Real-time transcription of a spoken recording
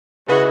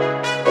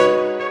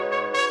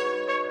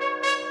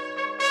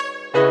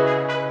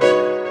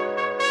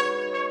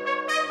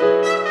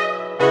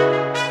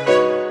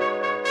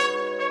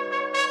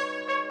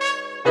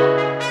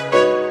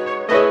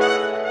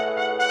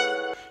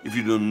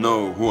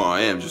know who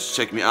I am, just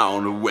check me out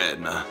on the web,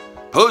 man.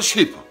 Polish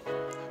Hippo.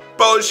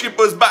 Polish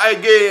Hippo's back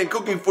again,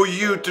 cooking for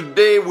you.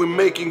 Today we're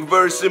making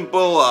very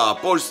simple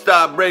Polish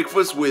style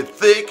breakfast with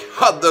thick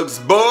hot dogs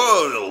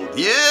boiled.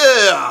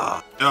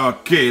 Yeah!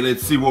 Okay,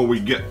 let's see what we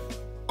get.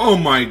 Oh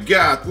my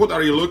god, what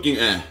are you looking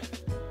at?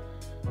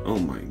 Oh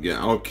my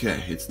god,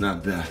 okay, it's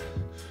not that.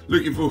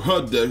 Looking for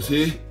hot dogs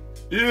here?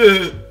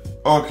 Yeah!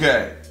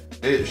 Okay,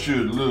 it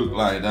should look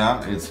like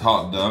that. It's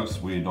hot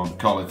dogs. We don't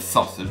call it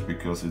sausage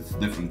because it's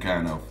different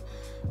kind of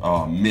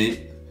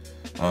meat.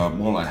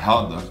 More like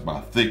hot dogs,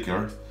 but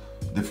thicker.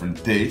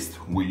 Different taste.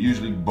 We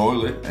usually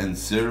boil it and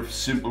serve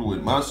simple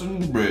with mustard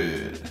and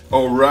bread.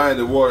 Alright,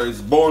 the water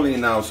is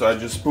boiling now, so I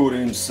just put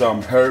in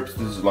some herbs.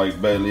 This is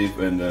like bay leaf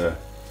and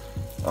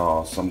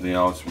something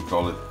else, we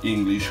call it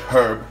English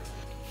herb.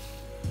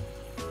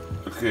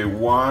 Okay,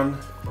 1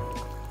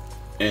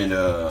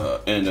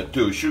 and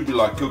 2. Should be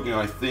like cooking,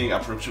 I think,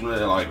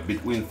 approximately like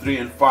between 3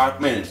 and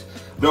 5 minutes.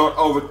 Don't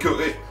overcook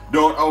it,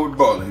 don't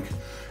overboil it.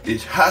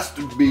 It has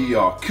to be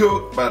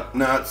cooked but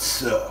not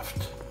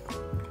soft.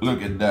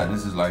 Look at that,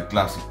 this is like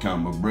classic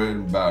combo,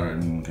 bread, butter,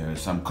 and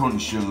some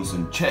cornichons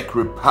and Czech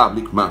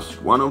Republic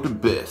mustard, one of the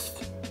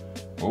best.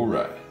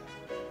 Alright,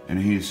 and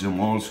here's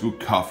some old school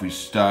coffee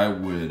style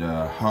with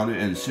honey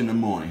and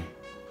cinnamon.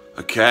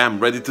 Okay, I'm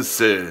ready to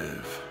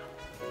serve.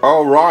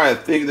 Alright, I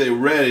think they're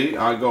ready.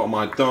 I got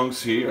my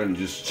tongs here and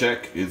just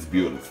check, it's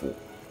beautiful.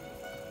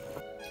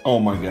 Oh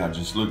my god,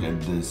 just look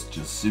at this,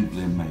 just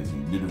simply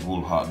amazing.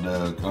 Beautiful hot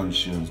dog,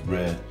 cornichons,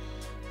 bread,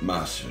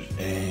 mustard,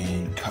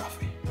 and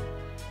coffee.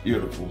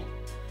 Beautiful.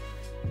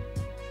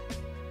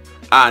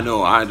 I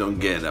know I don't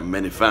get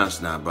many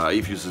fans now, but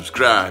if you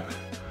subscribe,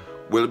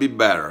 will be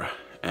better,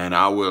 and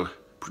I will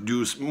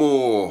produce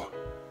more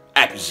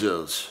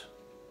episodes.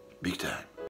 Big time.